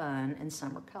kinds of fun and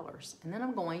summer colors. And then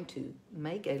I'm going to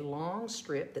make a long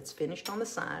strip that's finished on the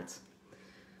sides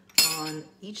on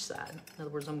each side. In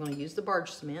other words, I'm going to use the barge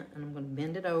cement and I'm going to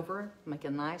bend it over, make a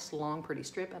nice long pretty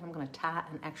strip, and I'm going to tie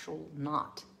an actual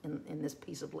knot in this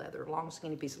piece of leather, long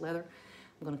skinny piece of leather.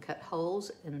 I'm going to cut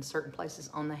holes in certain places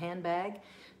on the handbag,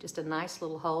 just a nice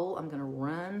little hole. I'm going to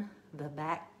run the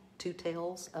back two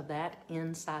tails of that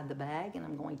inside the bag, and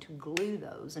I'm going to glue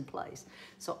those in place.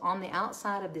 So on the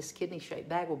outside of this kidney shaped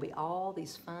bag will be all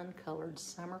these fun colored,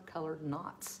 summer colored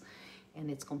knots. And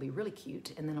it's going to be really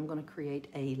cute. And then I'm going to create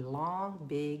a long,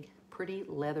 big, pretty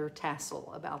leather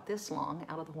tassel about this long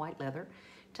out of the white leather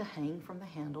to hang from the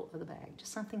handle of the bag.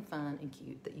 Just something fun and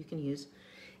cute that you can use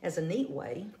as a neat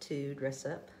way to dress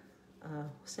up a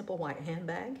simple white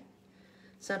handbag.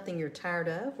 Something you're tired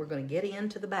of, we're going to get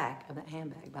into the back of that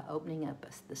handbag by opening up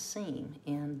the seam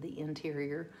in the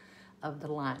interior of the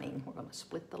lining. We're going to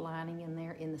split the lining in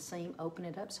there in the seam, open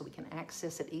it up so we can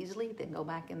access it easily, then go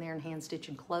back in there and hand stitch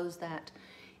and close that,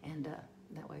 and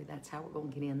that way that's how we're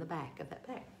going to get in the back of that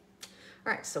bag.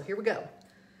 All right, so here we go.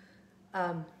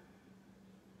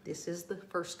 This is the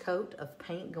first coat of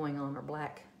paint going on our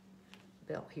black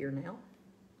belt here now.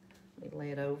 Let me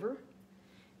lay it over,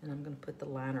 and I'm going to put the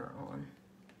liner on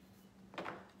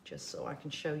just so I can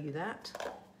show you that.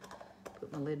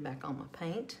 Put my lid back on my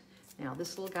paint. Now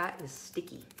this little guy is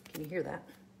sticky. Can you hear that?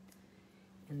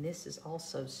 And this is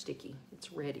also sticky.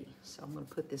 It's ready. So I'm going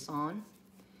to put this on.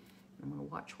 I'm going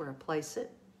to watch where I place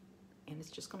it. And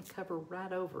it's just going to cover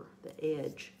right over the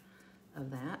edge of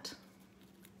that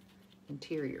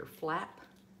interior flap.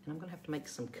 And I'm going to have to make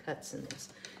some cuts in this.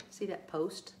 See that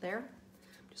post there?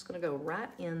 I'm just going to go right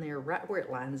in there, right where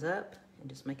it lines up, and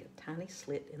just make a tiny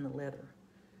slit in the leather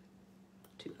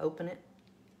to open it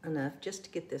enough just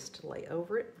to get this to lay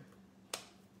over it.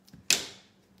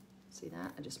 See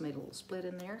that? I just made a little split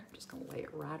in there. I'm just going to lay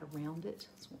it right around it.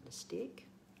 It's wanting to stick.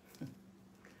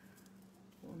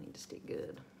 We'll need to stick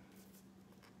good.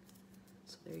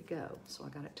 So there you go. So I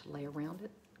got it to lay around it.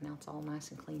 Now it's all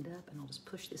nice and cleaned up, and I'll just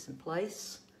push this in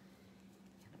place.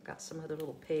 And I've got some other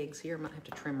little pegs here. I might have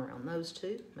to trim around those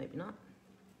too. Maybe not.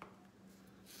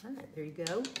 All right, there you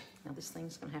go. Now this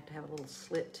thing's going to have a little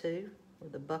slit too,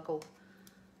 where the buckle,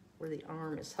 where the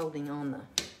arm is holding on the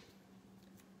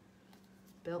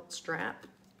belt strap.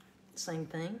 Same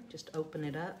thing, just open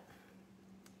it up.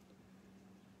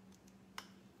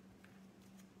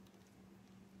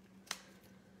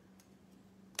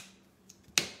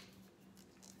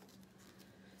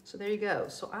 So there you go.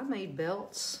 So I made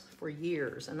belts for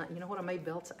years, and you know what I made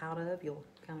belts out of? You'll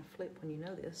kind of flip when you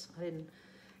know this. I didn't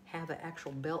have an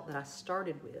actual belt that I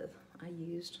started with.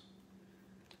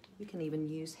 You can even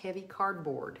use heavy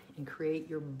cardboard and create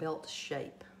your belt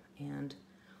shape. And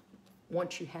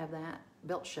once you have that,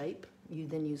 belt shape. You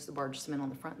then use the barge cement on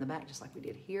the front and the back, just like we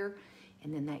did here.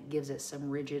 And then that gives it some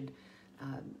rigid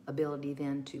ability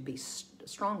then to be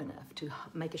strong enough to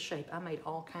make a shape. I made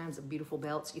all kinds of beautiful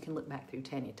belts. You can look back through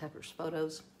Tanya Tucker's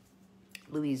photos.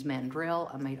 Louise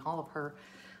Mandrell, I made all of her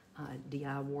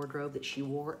DI wardrobe that she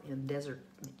wore in Desert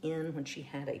Inn when she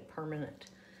had a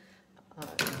permanent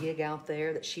gig out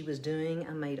there that she was doing.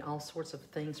 I made all sorts of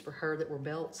things for her that were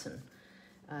belts and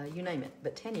you name it.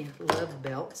 But Tanya loved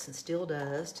belts and still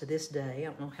does to this day. I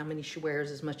don't know how many she wears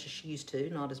as much as she used to,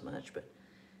 not as much, but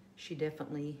she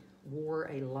definitely wore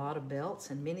a lot of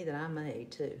belts and many that I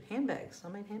made too. Handbags, I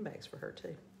made handbags for her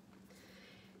too.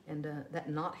 And that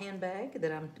knot handbag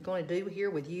that I'm going to do here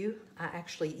with you, I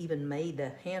actually even made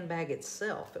the handbag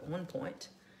itself at one point.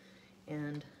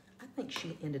 And I think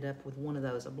she ended up with one of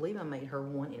those. I believe I made her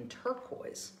one in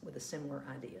turquoise with a similar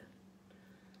idea.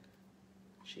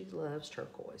 She loves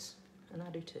turquoise, and I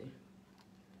do too.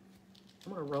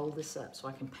 I'm going to roll this up so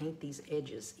I can paint these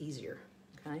edges easier,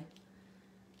 okay?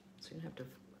 So you don't have to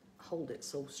hold it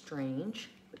so strange,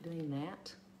 but doing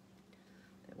that,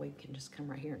 that way you can just come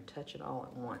right here and touch it all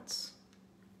at once.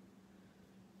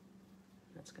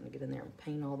 That's going to get in there and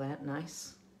paint all that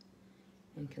nice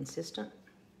and consistent.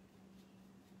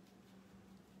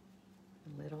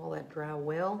 And let all that dry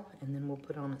well, and then we'll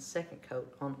put on a second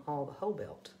coat on all the whole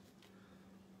belt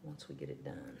once we get it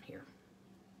done here.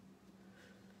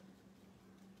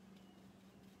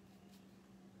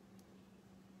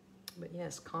 But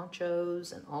yes,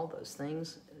 conchos and all those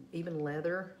things, even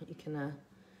leather, you can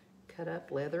cut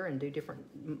up leather and do different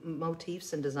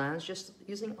motifs and designs just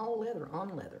using all leather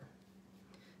on leather.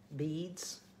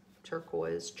 Beads,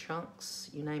 turquoise, chunks,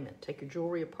 you name it. Take your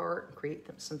jewelry apart and create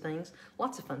some things.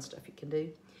 Lots of fun stuff you can do.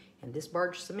 And this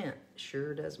barge cement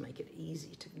sure does make it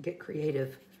easy to get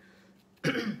creative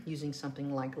using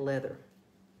something like leather.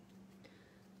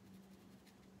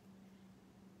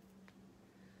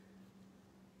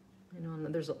 You know,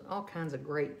 and there's all kinds of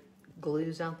great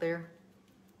glues out there,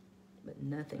 but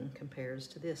nothing compares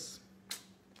to this.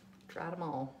 Tried them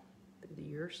all through the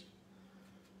years.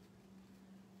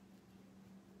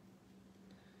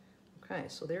 Okay,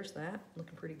 so there's that,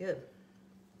 looking pretty good.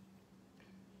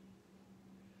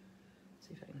 See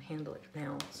if I can handle it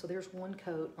now. So there's one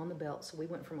coat on the belt. So we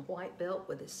went from a white belt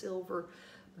with a silver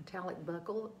metallic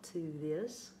buckle to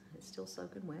this. It's still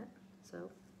soaking wet. So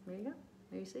there you go.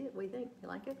 There you see it. What do you think? You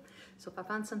like it? So if I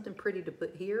find something pretty to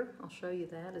put here, I'll show you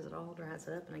that as it all dries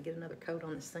up and I get another coat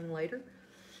on this thing later.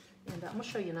 And I'm going to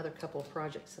show you another couple of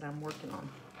projects that I'm working on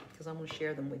because I'm going to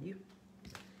share them with you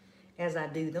as I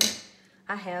do them.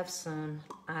 I have some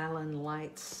island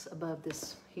lights above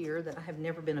this here that I have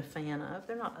never been a fan of.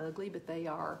 They're not ugly, but they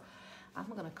are, I'm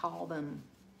going to call them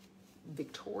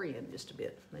Victorian just a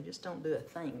bit. They just don't do a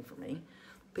thing for me.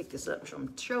 Pick this up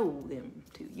and show them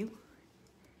to you.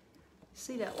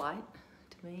 See that light?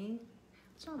 To me,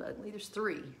 it's not ugly. There's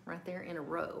three right there in a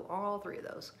row, all three of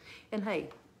those. And hey,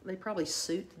 they probably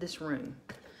suit this room,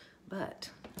 but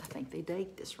I think they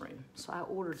date this room. So I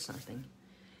ordered something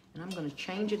and I'm going to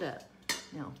change it up.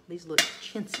 Now, these look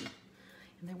chintzy,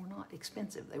 and they were not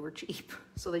expensive. They were cheap,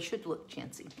 so they should look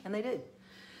chintzy, and they do.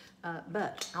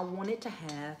 But I wanted to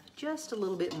have just a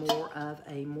little bit more of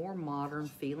a more modern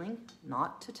feeling,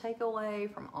 not to take away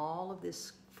from all of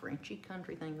this Frenchy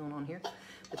country thing going on here.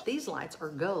 But these lights are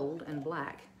gold and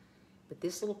black. But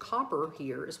this little copper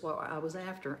here is what I was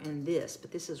after, and this.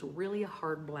 But this is really a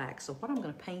hard black. So what I'm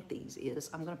going to paint these is,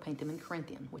 I'm going to paint them in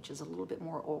Corinthian, which is a little bit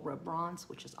more oil rub bronze,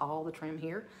 which is all the trim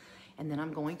here. And then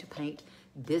I'm going to paint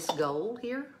this gold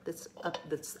here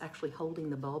that's actually holding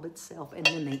the bulb itself. And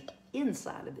then the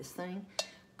inside of this thing,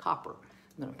 copper.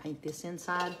 I'm going to paint this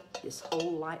inside, this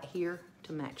whole light here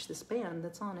to match this band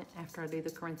that's on it after I do the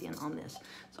Corinthian on this.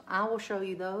 So I will show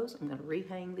you those. I'm going to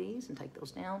rehang these and take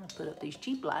those down and put up these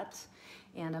cheap lights.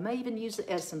 And I may even use the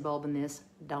Edison bulb in this.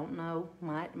 Don't know,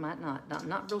 might not.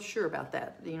 Not real sure about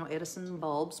that. You know, Edison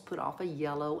bulbs put off a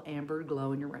yellow amber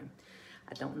glow in your room.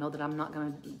 I don't know that I'm not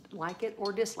going to like it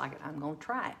or dislike it. I'm going to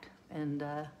try it. And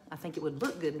I think it would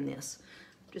look good in this.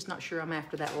 Just not sure I'm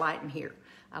after that light in here.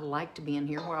 I like to be in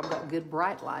here where I've got good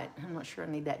bright light. I'm not sure I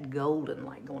need that golden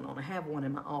light going on. I have one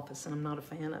in my office and I'm not a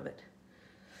fan of it.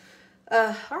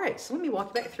 All right, so let me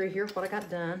walk back through here what I got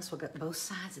done. So I got both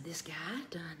sides of this guy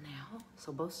done now.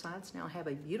 So both sides now have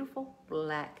a beautiful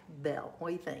black belt. What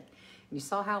do you think? And you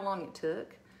saw how long it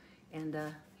took. And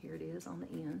here it is on the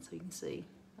end so you can see.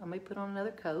 I may put on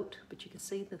another coat, but you can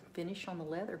see the finish on the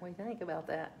leather. What do you think about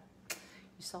that?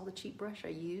 You saw the cheap brush I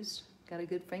used. Got a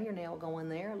good fingernail going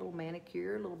there, a little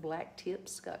manicure, little black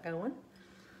tips got going.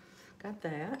 Got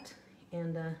that.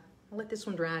 And I'll let this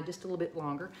one dry just a little bit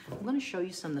longer. I'm going to show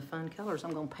you some of the fun colors.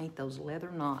 I'm going to paint those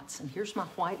leather knots. And here's my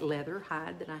white leather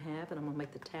hide that I have, and I'm going to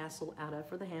make the tassel out of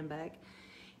for the handbag.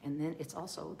 And then it's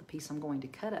also the piece I'm going to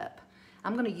cut up.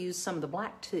 I'm going to use some of the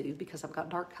black too, because I've got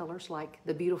dark colors like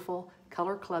the beautiful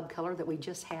Color Club color that we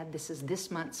just had. This is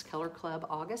this month's Color Club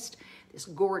August. This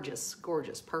gorgeous,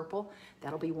 gorgeous purple.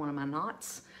 That'll be one of my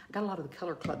knots. I got a lot of the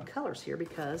Color Club colors here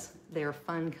because they're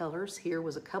fun colors. Here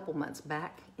was a couple months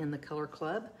back in the Color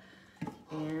Club.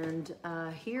 And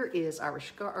here is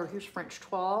here's French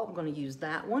Toile. I'm going to use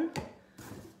that one.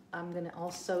 I'm going to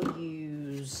also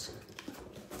use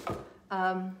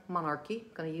Monarchy.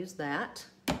 I'm going to use that.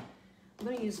 I'm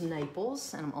going to use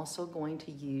Naples, and I'm also going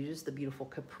to use the beautiful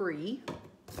Capri.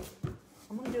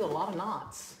 I'm going to do a lot of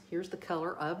knots. Here's the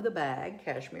color of the bag,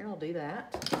 cashmere. I'll do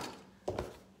that.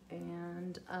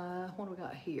 And what do we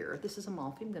got here? This is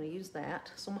Amalfi. I'm going to use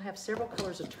that. So I'm going to have several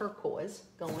colors of turquoise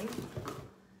going.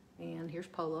 And here's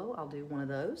Polo. I'll do one of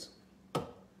those.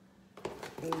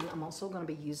 And I'm also going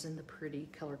to be using the pretty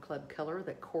Color Club color,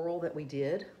 that coral that we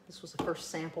did. This was the first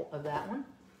sample of that one.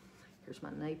 Here's my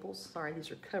Naples. Sorry,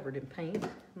 these are covered in paint.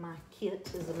 My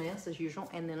kit is a mess as usual.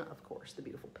 And then, of course, the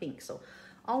beautiful pink. So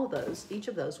all of those, each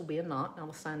of those will be a knot. I'll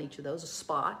assign each of those a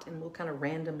spot, and we'll kind of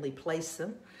randomly place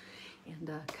them.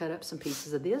 And cut up some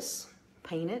pieces of this,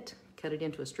 paint it, cut it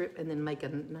into a strip, and then make a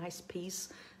nice piece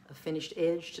of finished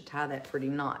edge to tie that pretty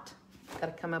knot.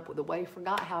 Got to come up with a way.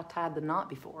 Forgot how I tied the knot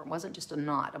before. It wasn't just a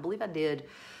knot. I believe I did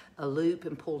a loop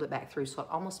and pulled it back through, so it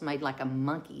almost made like a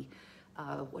monkey.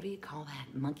 What do you call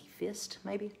that? Monkey fist,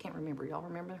 maybe? I can't remember. Y'all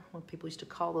remember when people used to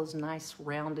call those nice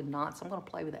rounded knots? I'm going to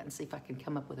play with that and see if I can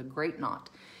come up with a great knot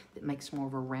that makes more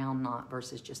of a round knot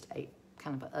versus just a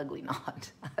kind of an ugly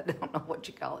knot. I don't know what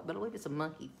you call it, but I believe it's a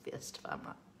monkey fist, if I'm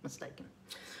not mistaken.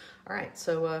 All right,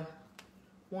 so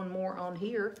one more on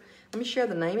here. Let me share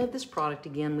the name of this product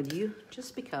again with you,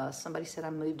 just because somebody said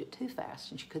I moved it too fast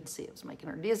and she couldn't see it. It was making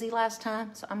her dizzy last time,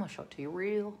 so I'm going to show it to you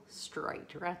real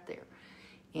straight right there.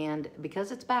 And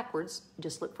because it's backwards,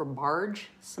 just look for barge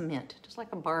cement, just like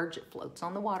a barge that floats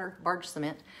on the water, barge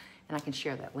cement. And I can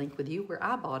share that link with you where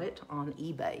I bought it on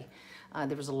eBay.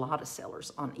 There was a lot of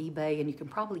sellers on eBay, and you can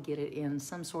probably get it in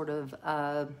some sort of,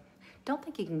 don't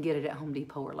think you can get it at Home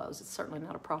Depot or Lowe's. It's certainly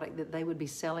not a product that they would be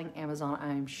selling. Amazon,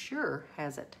 I'm sure,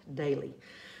 has it daily.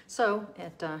 So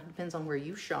it depends on where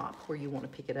you shop, where you want to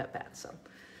pick it up at. So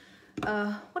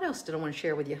what else did I want to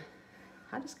share with you?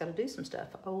 I just got to do some stuff.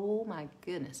 Oh my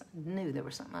goodness, I knew there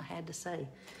was something I had to say.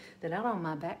 That out on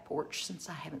my back porch, since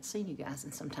I haven't seen you guys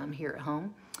in some time here at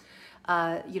home,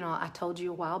 you know, I told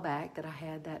you a while back that I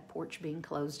had that porch being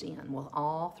closed in. Well,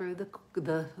 all through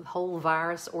the whole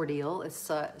virus ordeal,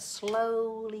 it's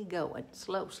slowly going,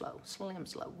 slow,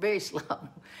 very slow.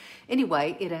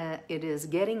 Anyway, it is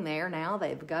getting there now.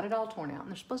 They've got it all torn out, and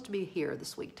they're supposed to be here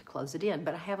this week to close it in.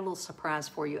 But I have a little surprise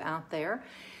for you out there,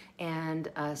 and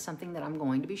something that I'm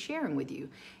going to be sharing with you.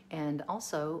 And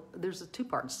also, there's two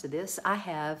parts to this. I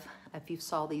have, if you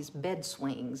saw these bed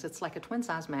swings, it's like a twin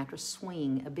size mattress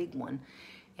swing, a big one,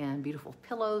 and beautiful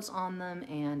pillows on them,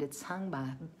 and it's hung by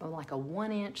like a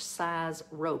 1-inch size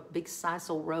rope, big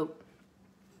sisal rope.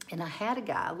 And I had a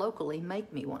guy locally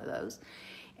make me one of those,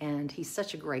 and he's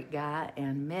such a great guy,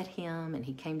 and met him, and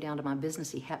he came down to my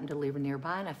business. He happened to live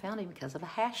nearby, and I found him because of a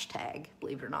hashtag,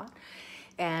 believe it or not.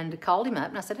 And called him up,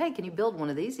 and I said, hey, can you build one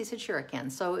of these? He said, sure, I can.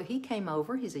 So he came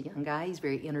over. He's a young guy. He's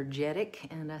very energetic.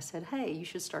 And I said, hey, you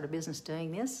should start a business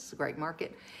doing this. It's a great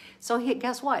market. So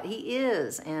guess what? He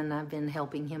is. And I've been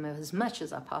helping him as much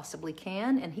as I possibly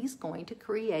can. And he's going to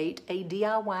create a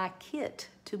DIY kit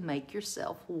to make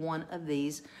yourself one of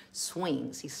these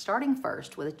swings. He's starting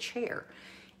first with a chair,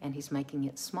 and he's making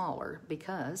it smaller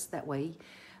because that way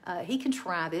he can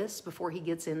try this before he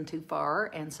gets in too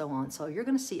far, and so on. So you're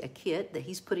going to see a kit that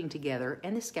he's putting together,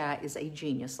 and this guy is a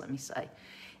genius, let me say.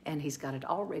 And he's got it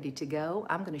all ready to go.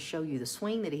 I'm going to show you the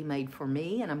swing that he made for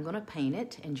me, and I'm going to paint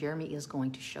it, and Jeremy is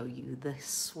going to show you the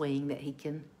swing that he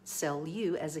can sell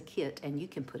you as a kit, and you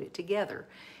can put it together.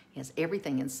 He has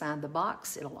everything inside the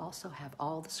box. It'll also have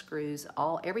all the screws,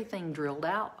 everything drilled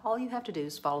out. All you have to do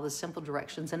is follow the simple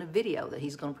directions in a video that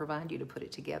he's going to provide you to put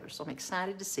it together. So I'm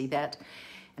excited to see that.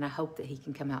 And I hope that he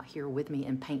can come out here with me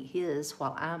and paint his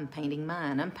while I'm painting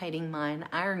mine. I'm painting mine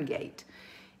Iron Gate.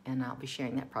 And I'll be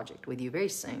sharing that project with you very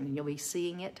soon. And you'll be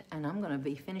seeing it. And I'm going to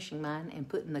be finishing mine and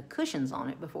putting the cushions on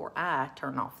it before I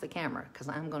turn off the camera, because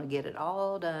I'm going to get it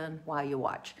all done while you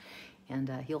watch. And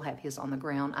he'll have his on the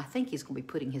ground. I think he's going to be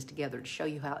putting his together to show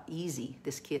you how easy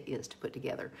this kit is to put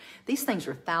together. These things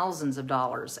are thousands of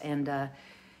dollars. And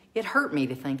It hurt me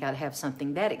to think I'd have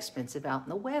something that expensive out in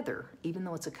the weather. Even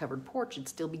though it's a covered porch, it'd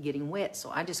still be getting wet.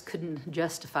 So I just couldn't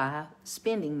justify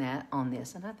spending that on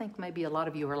this. And I think maybe a lot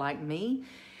of you are like me.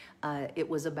 It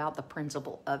was about the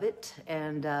principle of it.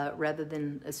 And rather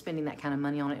than spending that kind of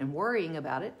money on it and worrying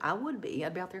about it, I'd be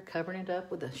out there covering it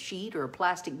up with a sheet or a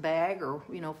plastic bag, or,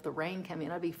 you know, if the rain came in,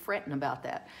 I'd be fretting about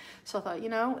that. So I thought, you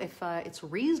know, if it's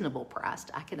reasonable priced,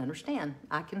 I can understand.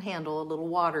 I can handle a little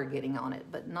water getting on it,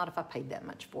 but not if I paid that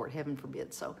much for it, heaven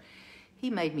forbid. So he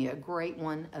made me a great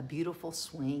one, a beautiful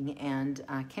swing, and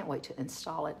I can't wait to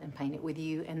install it and paint it with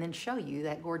you and then show you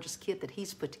that gorgeous kit that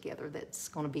he's put together that's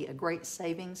going to be a great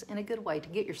savings and a good way to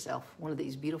get yourself one of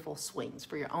these beautiful swings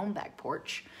for your own back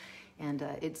porch. And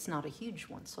it's not a huge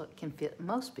one, so it can fit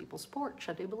most people's porch,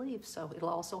 I do believe. So it'll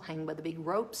also hang by the big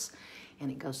ropes, and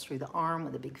it goes through the arm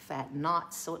with the big fat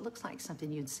knots, so it looks like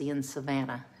something you'd see in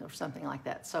Savannah or something like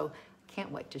that. So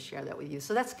can't wait to share that with you.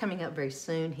 So that's coming up very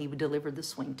soon. He delivered the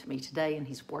swing to me today, and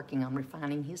he's working on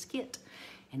refining his kit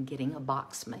and getting a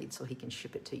box made so he can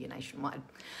ship it to you nationwide.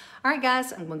 All right,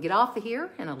 guys, I'm going to get off of here,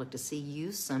 and I'll look to see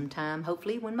you sometime,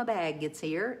 hopefully when my bag gets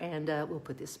here, and we'll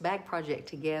put this bag project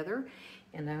together,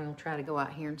 and then I'll try to go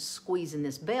out here and squeeze in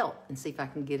this belt and see if I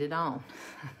can get it on.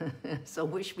 So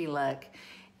wish me luck,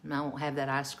 and I won't have that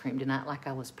ice cream tonight like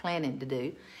I was planning to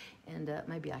do. And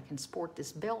maybe I can sport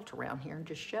this belt around here and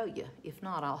just show you. If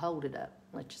not, I'll hold it up,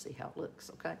 let you see how it looks,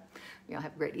 okay? Y'all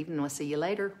have a great evening. I'll see you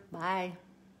later. Bye.